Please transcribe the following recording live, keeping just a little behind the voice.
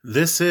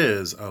This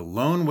is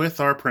Alone with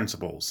Our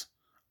Principals.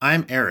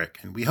 I'm Eric,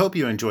 and we hope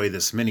you enjoy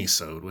this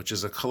mini-sode, which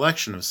is a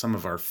collection of some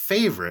of our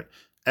favorite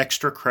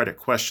extra credit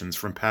questions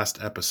from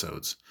past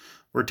episodes.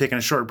 We're taking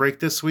a short break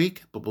this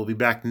week, but we'll be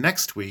back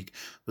next week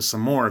with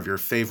some more of your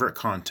favorite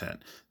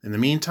content. In the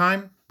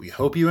meantime, we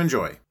hope you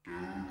enjoy.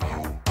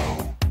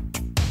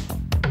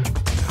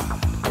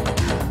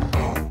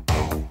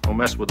 Don't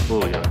mess with the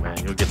bull, young man.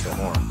 You'll get the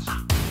horns.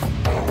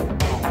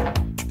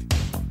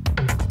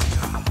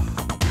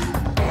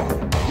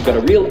 You've got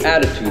a real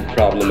attitude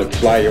problem,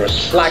 McFly. You're a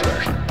slacker.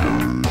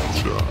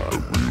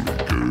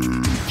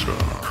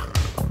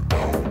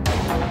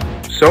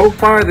 So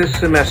far this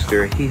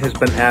semester, he has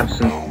been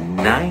absent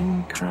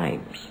 9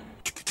 times.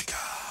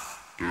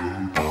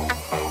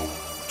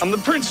 I'm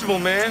the principal,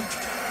 man.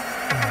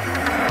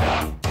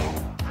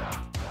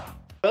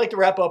 I like to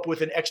wrap up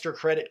with an extra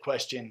credit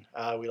question,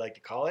 we like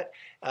to call it.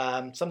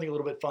 Something a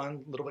little bit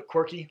fun, a little bit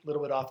quirky, a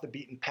little bit off the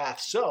beaten path.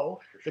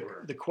 So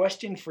the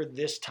question for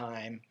this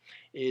time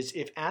is,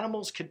 if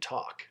animals could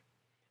talk,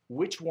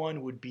 which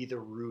one would be the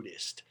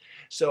rudest?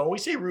 So when we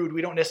say rude,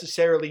 we don't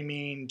necessarily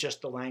mean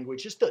just the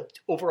language, just the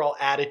overall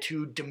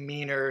attitude,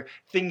 demeanor,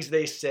 things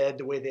they said,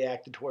 the way they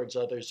acted towards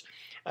others.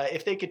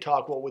 If they could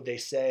talk, what would they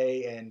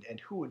say, and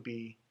who would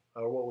be,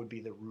 or what would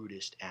be the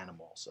rudest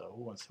animal? So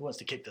who wants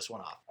to kick this one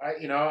off?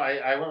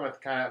 I went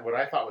with kind of what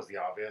I thought was the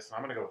obvious, and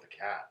I'm going to go with the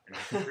cat.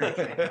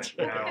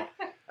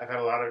 I've had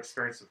a lot of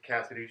experience with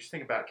cats. But you just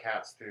think about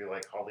cats through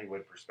like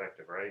Hollywood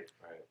perspective, right?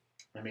 Right.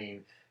 I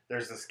mean,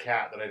 there's this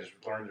cat that I just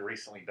learned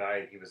recently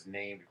died. He was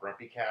named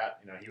Grumpy Cat.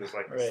 He was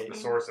like the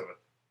source of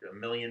a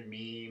million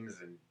memes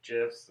and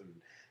GIFs, and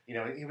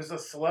he was a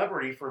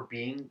celebrity for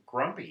being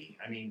grumpy.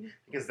 I mean,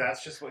 because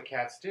that's just what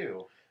cats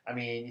do. I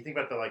mean, you think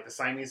about the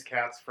Siamese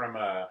cats from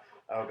what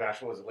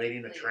was it, Lady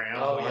and the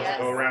Tramp? Oh, yes.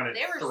 Go around and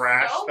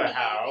thrash the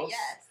house,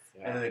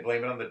 and then they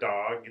blame it on the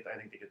dog. I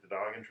think they get the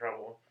dog in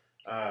trouble.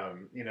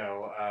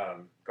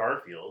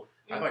 Garfield.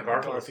 I thought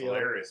Garfield was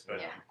hilarious, but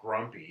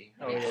grumpy.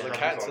 Oh, yeah. The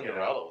cat in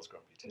Cinderella was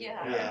grumpy too.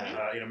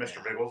 Yeah.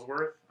 Mr.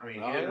 Bigglesworth. I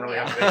mean, he didn't really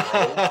have a big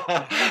role,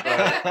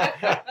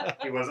 but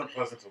he wasn't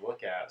pleasant to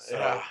look at.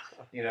 So,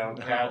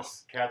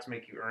 cats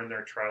make you earn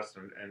their trust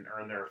and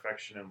earn their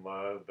affection and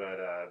love, but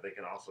they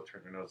can also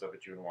turn their nose up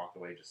at you and walk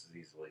away just as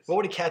easily. So.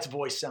 What would a cat's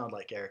voice sound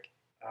like, Eric?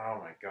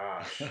 Oh my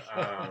gosh.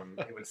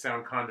 It would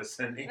sound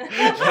condescending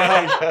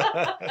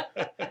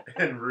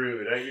and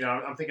rude.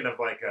 I'm thinking of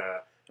like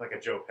a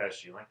Joe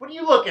Pesci. Like, what are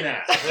you looking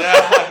at?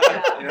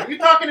 You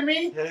talking to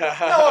me? Yeah.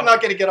 No, I'm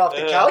not going to get off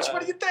the couch.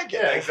 What are you thinking?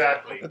 Yeah,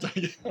 exactly. I'm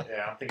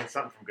thinking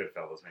something from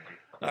Goodfellas, maybe.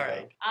 All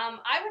right.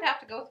 I would have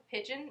to go with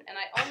pigeon, and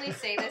I only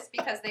say this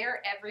because they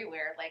are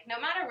everywhere. Like, no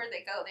matter where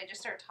they go, they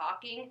just start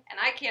talking, and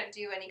I can't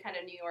do any kind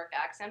of New York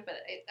accent, but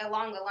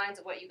along the lines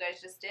of what you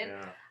guys just did,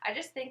 I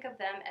just think of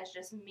them as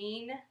just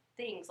mean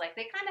things. Like,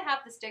 they kind of have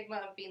the stigma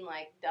of being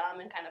like dumb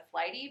and kind of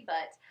flighty,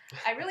 but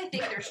I really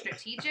think they're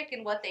strategic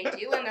in what they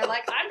do, and they're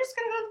like, I'm just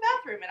gonna go to the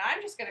bathroom and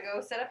I'm just gonna go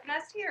set up a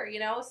nest here,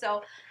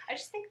 so I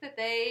just think that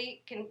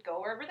they can go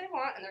wherever they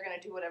want and they're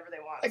gonna do whatever they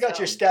want. I got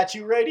your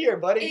statue right here,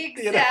 buddy.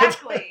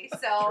 Exactly.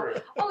 So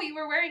you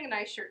were wearing a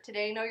nice shirt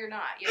today. No, you're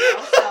not,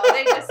 so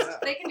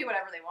they can do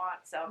whatever they want.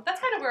 So that's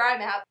kind of where I'm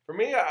at. For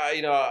me,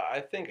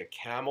 I think a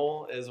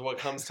camel is what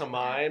comes to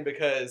mind,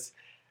 because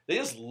they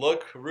just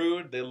look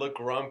rude. They look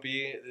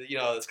grumpy.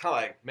 It's kind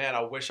of like, man,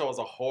 I wish I was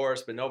a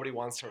horse, but nobody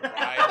wants to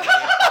ride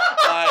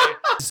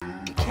me.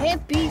 You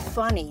can't be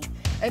funny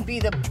and be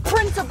the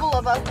principal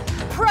of a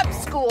prep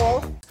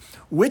school.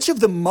 Which of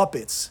the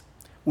Muppets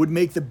would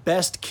make the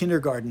best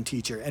kindergarten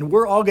teacher? And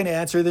we're all going to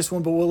answer this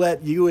one, but we'll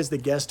let you as the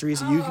guest,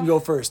 Teresa, you can go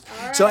first.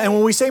 Right. So, and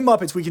when we say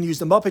Muppets, we can use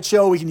The Muppet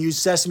Show, we can use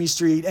Sesame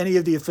Street, any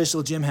of the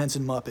official Jim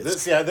Henson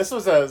Muppets. This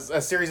was a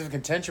series of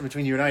contention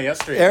between you and I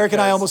yesterday. Eric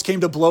and I almost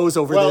came to blows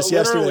over this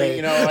yesterday.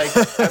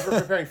 As we're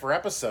preparing for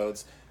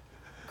episodes,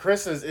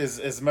 Chris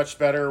is much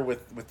better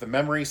with the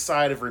memory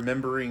side of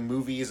remembering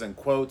movies and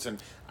quotes,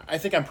 and I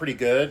think I'm pretty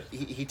good.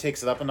 He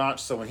takes it up a notch,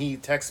 so when he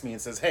texts me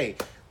and says, hey,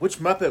 which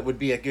Muppet would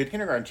be a good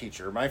kindergarten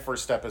teacher? My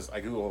first step is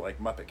I Google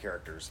Muppet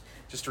characters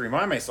just to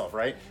remind myself,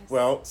 right?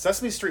 Well,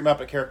 Sesame Street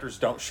Muppet characters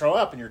don't show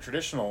up in your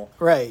traditional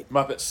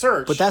Muppet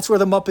search. But that's where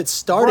the Muppets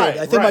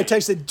started. I think my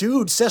text said,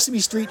 dude, Sesame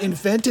Street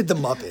invented the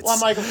Muppets. Well,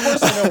 I'm like, of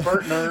course I know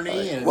Bert and Ernie.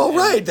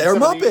 They're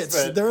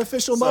Muppets. They're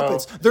official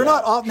Muppets. They're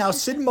not off. Now,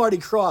 Sid and Marty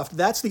Krofft,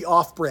 that's the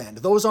off-brand.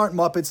 Those aren't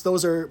Muppets.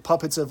 Those are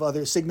puppets of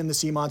other Sigmund the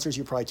Sea Monsters.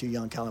 You're probably too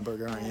young,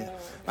 Kallenberger, aren't you?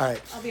 All right.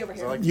 I'll be over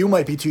here. You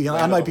might be too young.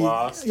 I might be.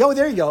 Oh,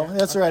 there you go.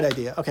 That's the right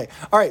idea. Okay.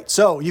 All right.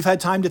 So you've had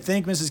time to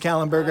think, Mrs.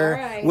 Kallenberger.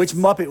 Right. Which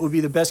Muppet would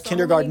be the best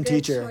kindergarten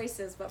teacher?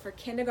 Choices, but for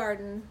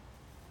kindergarten,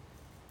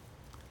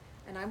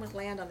 and I'm with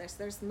Land on this.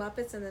 There's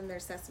Muppets and then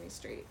there's Sesame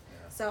Street.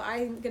 Yeah. So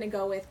I'm gonna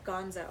go with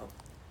Gonzo.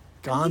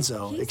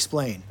 Gonzo,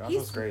 explain.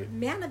 Gonzo's great.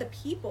 Man of the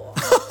people.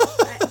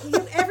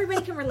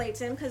 Everybody can relate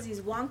to him because he's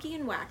wonky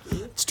and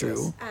wacky. It's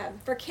true.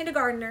 For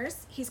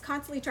kindergartners, he's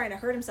constantly trying to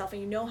hurt himself,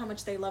 and you know how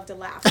much they love to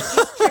laugh. Like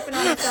he's tripping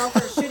on himself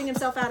or shooting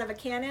himself out of a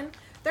cannon.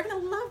 they're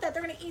going to love that.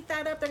 They're going to eat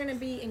that up. They're going to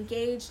be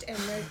engaged, and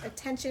their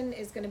attention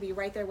is going to be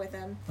right there with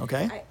them.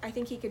 Okay. I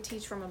think he could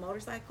teach from a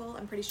motorcycle.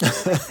 I'm pretty sure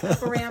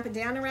up a ramp and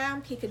down a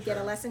ramp. He could get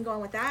a lesson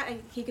going with that.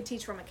 He could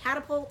teach from a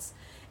catapult,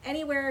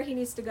 anywhere he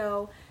needs to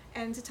go.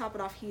 And to top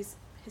it off, he's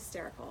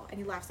hysterical, and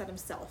he laughs at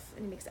himself,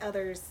 and he makes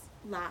others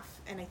laugh.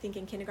 And I think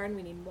in kindergarten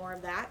we need more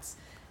of that.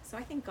 So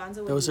I think Gonzo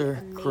would Those be are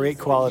amazing. great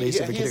qualities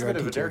of a He's a bit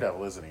kindergarten of a teacher.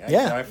 daredevil, isn't he?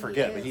 Yeah. I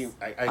forget, He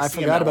but is. I see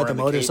him forgot out about the wearing cape and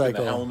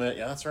motorcycle. the helmet.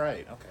 Yeah, that's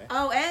right. Okay.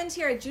 Oh, and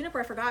here at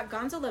Juniper, I forgot,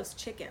 Gonzo loves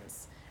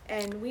chickens.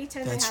 And we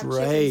tend That's to have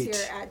right.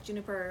 chickens here at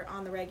Juniper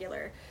on the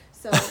regular.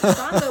 So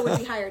Gonzo would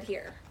be hired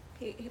here.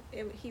 He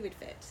would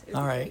fit. It would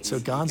All be right, great. so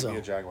He could be a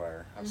Gonzo.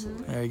 Jaguar.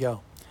 Absolutely. There you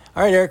go.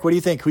 All right, Eric, what do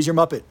you think? Who's your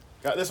Muppet?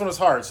 God, this one was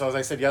hard. So as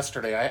I said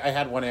yesterday, I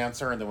had one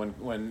answer, and then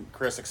when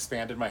Chris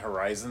expanded my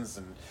horizons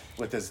and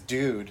with this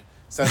dude,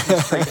 Sesame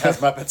Street has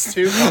Muppets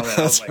too.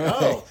 I was like,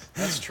 oh,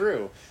 that's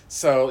true.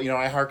 So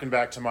I harken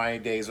back to my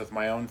days with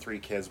my own 3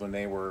 kids when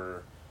they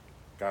were,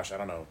 gosh, I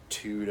don't know,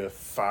 2 to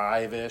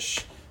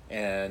 5-ish,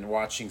 and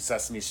watching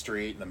Sesame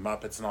Street and the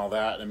Muppets and all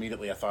that. And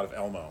immediately I thought of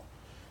Elmo.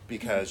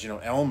 Because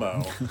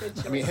Elmo,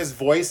 I mean, his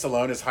voice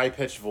alone, his high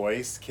pitched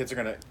voice, kids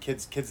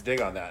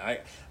dig on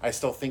that. I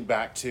still think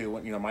back to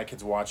when my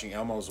kids watching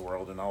Elmo's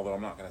World, and although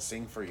I'm not going to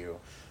sing for you,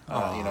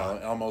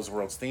 Elmo's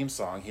World's theme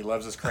song, he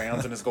loves his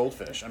crayons and his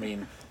goldfish. I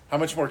mean, how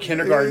much more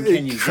kindergarten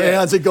can you get?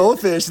 Crayons and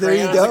goldfish. There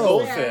Crayons you and go.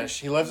 goldfish.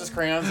 He loves his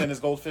crayons and his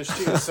goldfish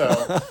too.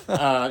 So,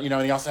 and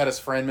he also had his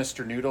friend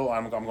Mr. Noodle.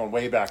 I'm going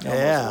way back to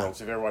Elmo's World.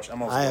 So if you ever watched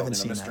Elmo's World, haven't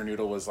seen Mr. that.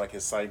 Noodle was like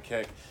his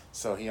sidekick.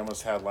 So he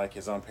almost had like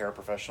his own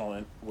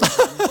paraprofessional with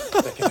him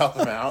that could help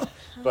him out.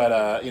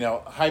 But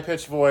high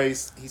pitched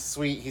voice. He's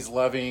sweet. He's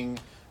loving.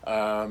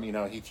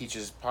 He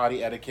teaches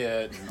potty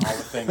etiquette and all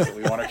the things that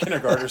we want our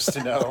kindergartners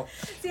to know.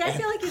 See, I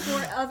feel like he's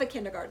more of a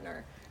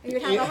kindergartner. And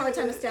you'd have a hard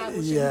time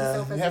establishing Yeah.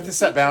 himself as You have a to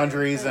set teacher,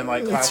 boundaries but- and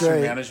like That's classroom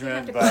right.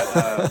 management,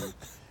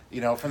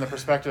 but from the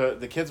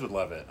perspective, the kids would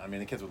love it. I mean,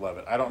 the kids would love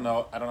it. I don't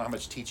know how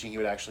much teaching he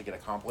would actually get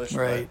accomplished.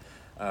 Right.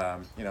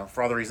 But,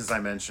 for all the reasons I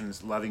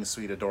mentioned, loving,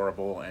 sweet,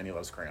 adorable, and he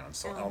loves crayons.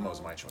 So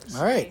Elmo's my choice.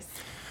 All right.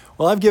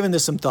 Well, I've given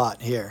this some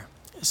thought here.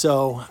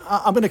 So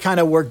I'm going to kind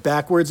of work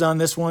backwards on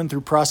this one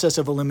through process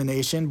of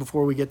elimination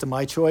before we get to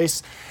my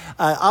choice.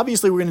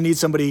 Obviously, we're going to need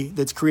somebody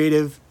that's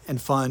creative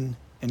and fun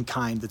and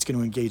kind that's going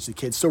to engage the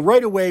kids. So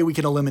right away, we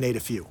can eliminate a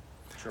few.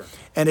 Sure.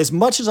 And as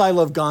much as I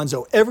love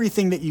Gonzo,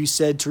 everything that you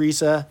said,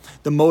 Teresa,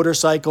 the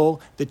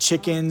motorcycle, the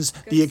chickens,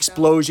 good the stuff.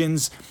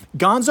 explosions,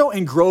 Gonzo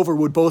and Grover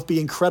would both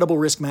be incredible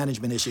risk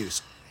management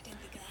issues.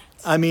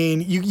 I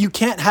mean, you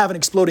can't have an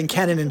exploding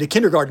cannon in a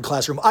kindergarten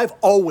classroom. I've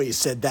always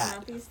said that.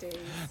 Not these days.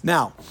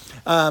 Now,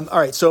 all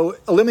right, so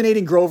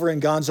eliminating Grover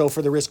and Gonzo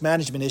for the risk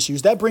management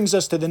issues, that brings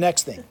us to the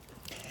next thing.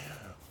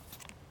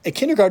 A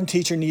kindergarten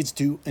teacher needs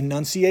to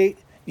enunciate,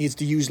 needs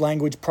to use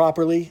language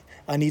properly,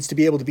 needs to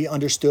be able to be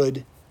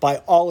understood by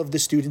all of the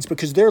students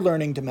because they're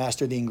learning to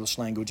master the English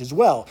language as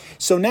well.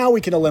 So now we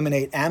can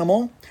eliminate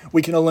Animal,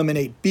 we can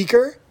eliminate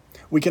Beaker,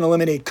 we can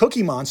eliminate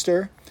Cookie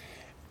Monster,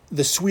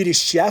 the Swedish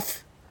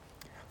Chef,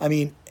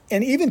 and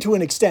even to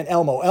an extent,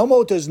 Elmo.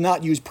 Elmo does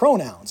not use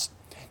pronouns.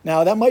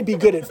 Now, that might be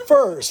good at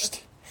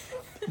first,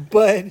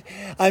 but,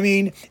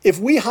 if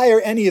we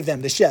hire any of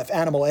them, the chef,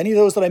 Animal, any of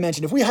those that I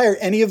mentioned, if we hire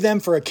any of them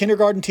for a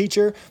kindergarten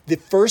teacher, the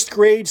first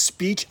grade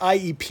speech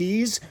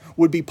IEPs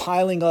would be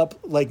piling up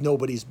like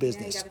nobody's Yeah, you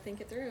business. got to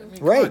think it through.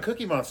 Come on,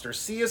 Cookie Monster.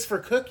 C is for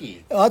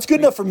cookie. Well, that's good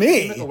enough for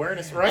me. Civic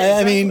awareness,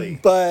 right?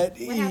 But What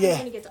happens when yeah,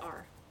 he gets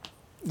R?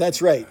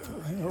 that's right.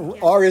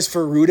 R is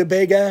for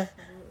rutabaga.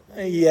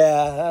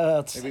 Yeah,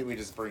 that's, Maybe we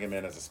just bring him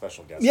in as a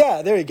special guest.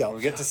 yeah, there you When go.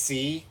 we get to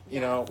C, we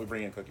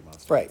bring in Cookie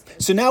Monster. Right.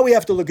 So now we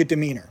have to look at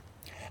demeanor.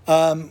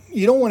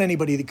 You don't want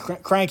anybody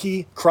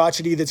cranky,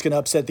 crotchety that's going to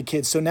upset the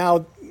kids. So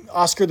now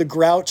Oscar the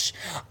Grouch.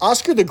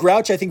 Oscar the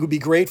Grouch, I think, would be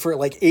great for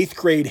like 8th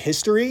grade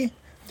history.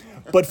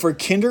 But for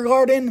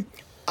kindergarten,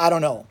 I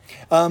don't know.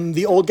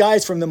 The old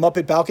guys from the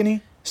Muppet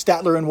Balcony,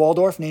 Statler and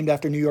Waldorf, named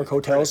after New York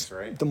hotels.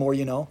 critics, right? The more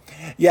you know.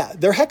 Yeah,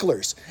 they're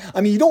hecklers.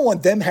 You don't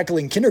want them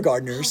heckling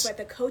kindergartners. But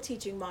the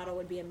co-teaching model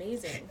would be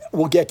amazing.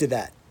 We'll get to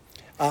that.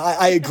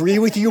 I agree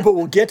with you, but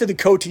we'll get to the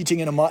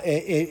co-teaching in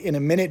a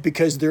minute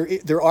because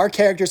there are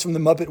characters from the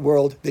Muppet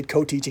world that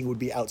co-teaching would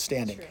be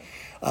outstanding.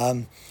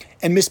 And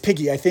Miss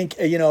Piggy, I think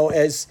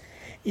as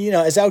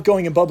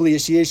outgoing and bubbly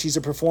as she is, she's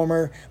a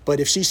performer. But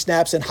if she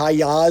snaps and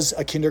hi-yahs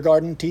a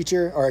kindergarten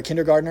teacher or a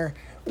kindergartner,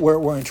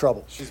 we're in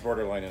trouble. She's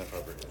borderline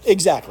inappropriate.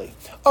 Exactly.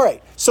 All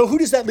right. So who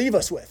does that leave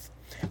us with?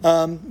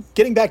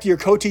 Getting back to your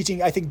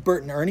co-teaching, I think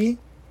Bert and Ernie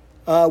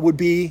would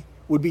be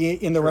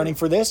in the running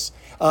for this.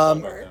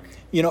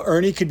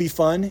 Ernie could be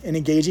fun and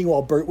engaging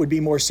while Bert would be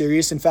more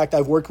serious. In fact,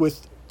 I've worked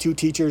with 2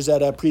 teachers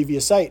at a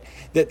previous site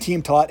that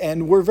team taught,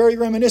 and we're very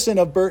reminiscent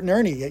of Bert and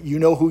Ernie. You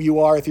know who you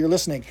are if you're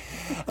listening.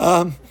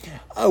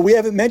 We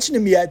haven't mentioned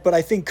him yet, but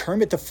I think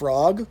Kermit the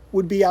Frog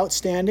would be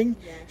outstanding.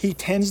 Yes. He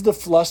tends to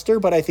fluster,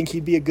 but I think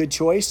he'd be a good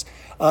choice.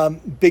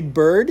 Big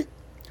Bird,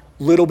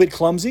 little bit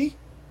clumsy,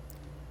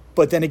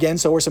 but then again,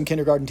 so are some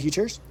kindergarten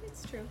teachers.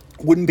 It's true.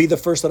 Wouldn't be the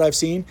first that I've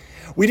seen.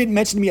 We didn't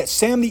mention him yet.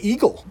 Sam the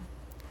Eagle.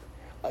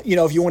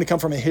 if you want to come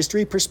from a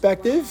history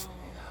perspective,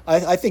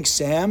 I think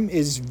Sam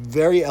is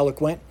very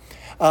eloquent.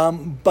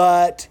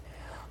 But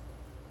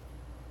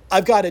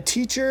I've got a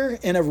teacher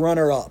and a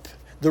runner-up.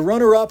 The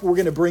runner-up we're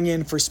going to bring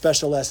in for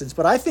special lessons.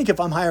 But I think if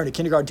I'm hiring a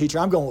kindergarten teacher,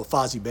 I'm going with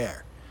Fozzie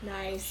Bear.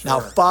 Nice. Now,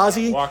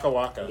 Fozzie, Waka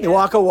Waka.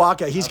 Waka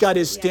Waka, he's got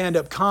his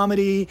stand-up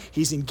comedy.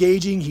 He's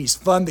engaging. He's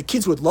fun. The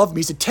kids would love him.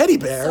 He's a teddy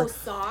bear. So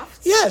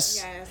soft.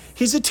 Yes.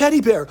 He's a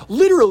teddy bear.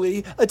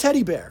 Literally a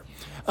teddy bear.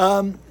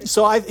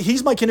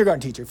 He's my kindergarten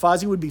teacher.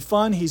 Fozzie would be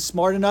fun. He's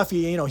smart enough.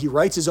 He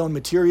writes his own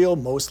material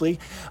mostly.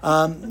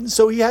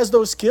 So he has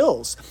those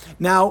skills.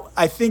 Now,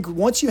 I think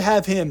once you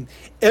have him,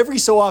 every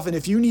so often,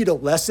 if you need a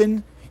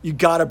lesson, you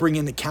got to bring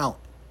in the count.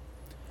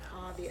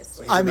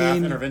 Obviously. Like math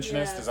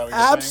interventionist, is that what you're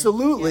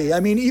absolutely. Yes. I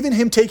mean, even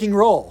him taking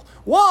roll.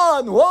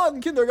 One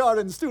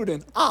kindergarten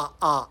student. Two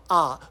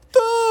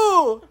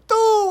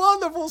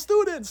wonderful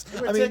students.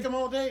 It would take them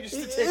all day just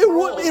to take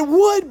it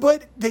would,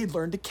 but they'd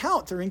learn to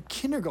count. They're in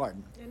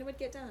kindergarten. And it would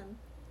get done.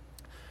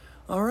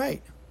 All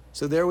right.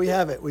 So there we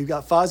have it. We've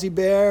got Fozzie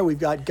Bear, we've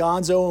got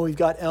Gonzo, and we've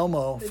got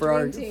Elmo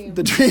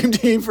the dream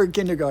team for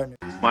kindergarten.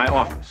 My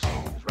office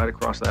is right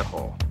across that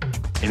hall.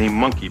 Any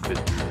monkey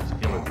business is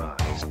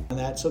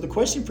ill-advised. So the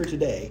question for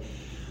today,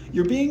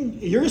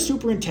 you're a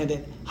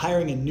superintendent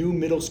hiring a new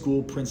middle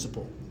school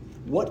principal.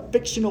 What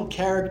fictional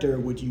character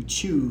would you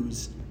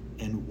choose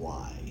and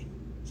why?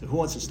 So who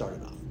wants to start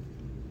it off?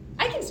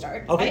 I can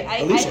start. Okay,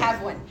 I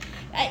have one.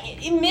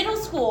 In middle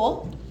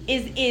school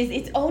is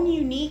its own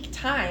unique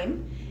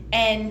time,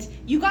 and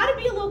you got to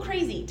be a little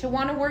crazy to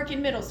want to work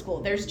in middle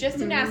school. There's just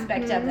an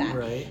aspect of that.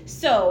 Right.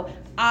 So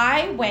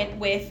I went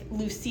with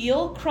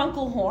Lucille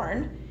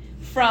Krunkelhorn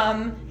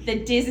from the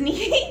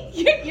Disney.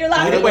 You're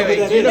laughing.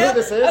 Wait, do you know who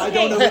this is? Okay. I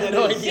don't know who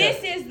that is.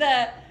 This is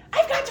the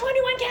I've got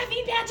 21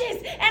 caffeine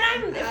patches, and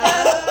I'm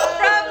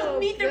from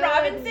Meet the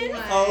Robinsons.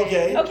 Oh,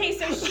 okay. Okay,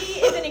 so she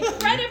is an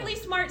incredibly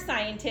smart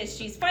scientist.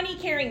 She's funny,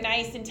 caring,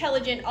 nice,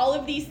 intelligent, all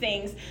of these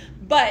things,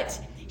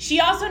 but she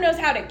also knows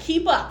how to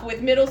keep up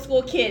with middle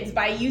school kids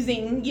by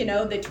using,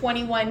 the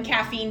 21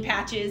 caffeine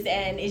patches,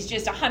 and is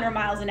just 100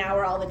 miles an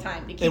hour all the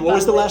time to keep up. And what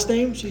was the last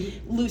name?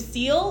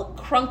 Lucille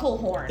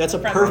Krunkelhorn. That's a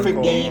perfect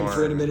name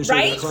for an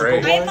administrator.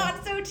 Right? Krunkelhorn. I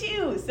thought so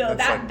too. So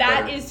that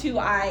better. is who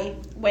I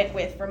went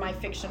with for my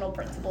fictional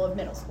principal of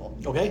middle school.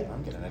 Okay.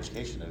 I'm getting an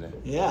education today.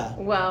 Yeah.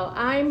 Well,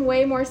 I'm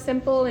way more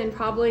simple and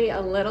probably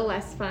a little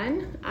less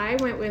fun. I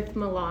went with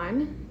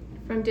Milan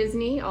from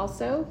Disney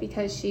also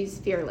because she's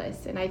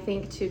fearless. And I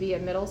think to be a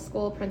middle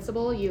school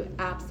principal, you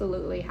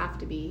absolutely have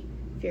to be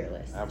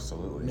fearless.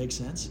 Absolutely. Makes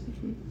sense.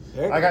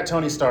 I got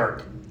Tony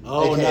Stark.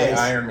 Oh, AKA nice.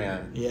 Iron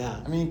Man.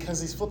 Yeah. I mean,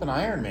 because he's flipping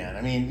Iron Man.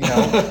 I mean,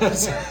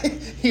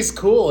 he's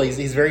cool.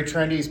 He's very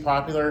trendy. He's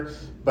popular.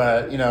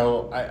 But,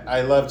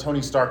 I love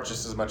Tony Stark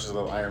just as much as I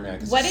love Iron Man.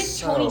 What if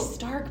Tony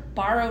Stark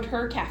borrowed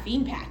her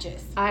caffeine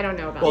patches? I don't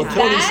know about Well,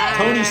 that.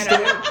 Tony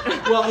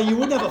Stark. Well, you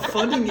wouldn't have a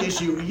funding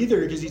issue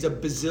either because he's a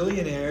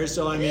bazillionaire.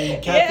 So, I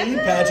mean, caffeine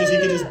patches, he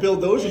could just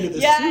build those into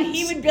the suits.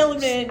 He would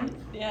build them in.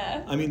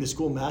 Yeah. I mean, the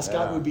school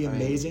mascot would be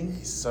amazing.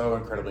 He's so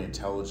incredibly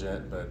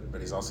intelligent,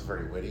 but he's also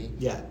very witty.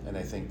 Yeah. And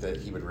I think that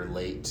he would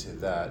relate to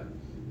that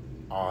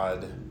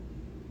odd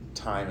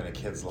time in a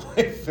kid's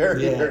life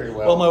very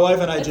well. Well, my wife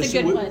and I That's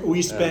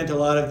we spent a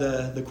lot of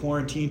the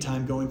quarantine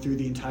time going through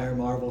the entire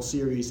Marvel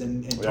series,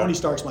 and Tony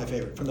Stark's my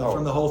favorite from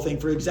the whole thing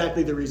for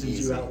exactly the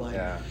reasons you outlined.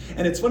 Yeah.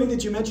 And it's funny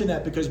that you mentioned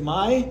that because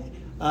my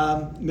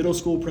middle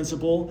school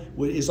principal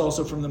is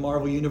also from the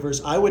Marvel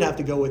universe. I would have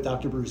to go with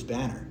Dr. Bruce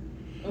Banner.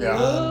 Yeah.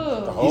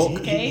 The Hulk.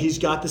 He's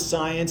got the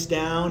science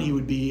down. He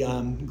would be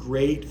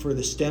great for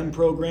the STEM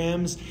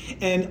programs.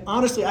 And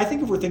honestly, I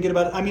think if we're thinking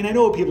about it, I mean, I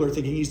know what people are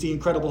thinking. He's the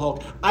Incredible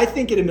Hulk. I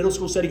think in a middle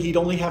school setting, he'd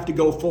only have to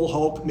go full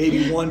Hulk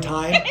maybe one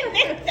time.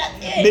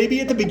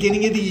 Maybe at the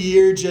beginning of the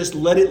year, just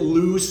let it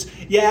loose.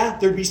 Yeah,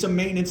 there'd be some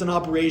maintenance and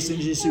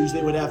operations issues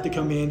that would have to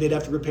come in. They'd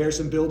have to repair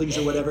some buildings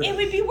or whatever. It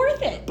would be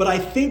worth it. But I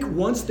think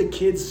once the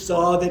kids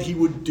saw that he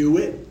would do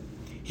it,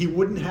 he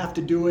wouldn't have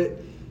to do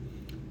it.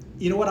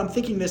 You know what? I'm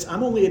thinking this.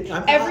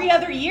 Every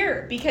other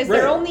year because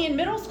they're only in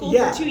middle school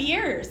for 2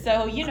 years.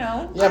 So,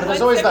 Yeah, but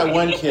there's always that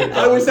one kid.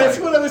 That's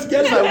what I was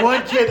getting at. That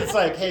one kid that's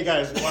like, hey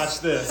guys, watch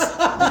this.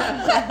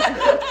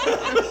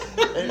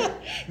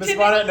 Miss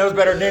Bonnet knows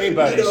better than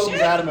anybody.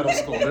 She's out of middle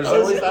school. There's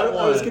always that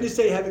one. I was going to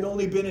say, having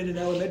only been in an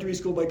elementary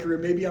school my career,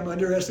 maybe I'm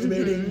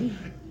underestimating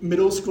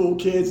middle school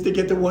kids to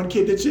get the one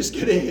kid that's just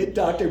going to hit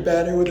Dr.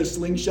 Banner with a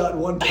slingshot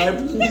one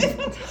time.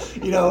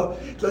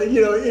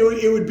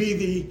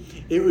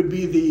 It would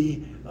be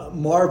the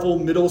Marvel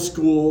middle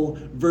school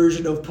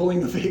version of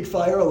pulling the fake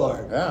fire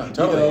alarm. Yeah,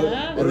 totally.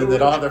 And then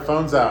they'd all have their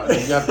phones out. And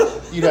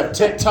you'd have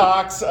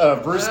TikToks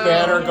of Bruce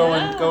Banner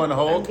going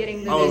Hulk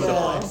all over the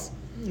place.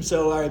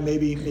 So, all right,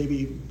 maybe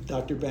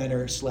Dr.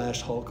 Banner /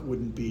 Hulk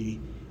wouldn't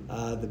be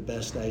the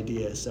best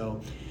idea.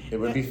 So it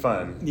would be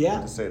fun,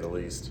 to say the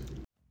least.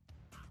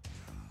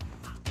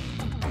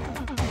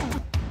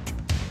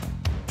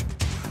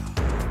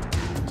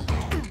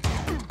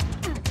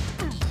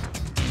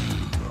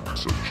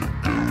 Such a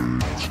good time,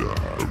 really good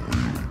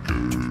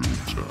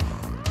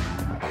time.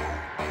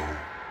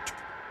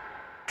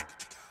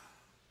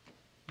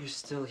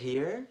 still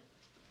here?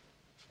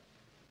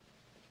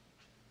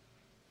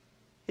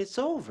 It's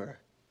over.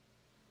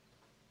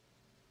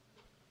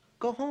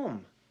 Go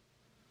home.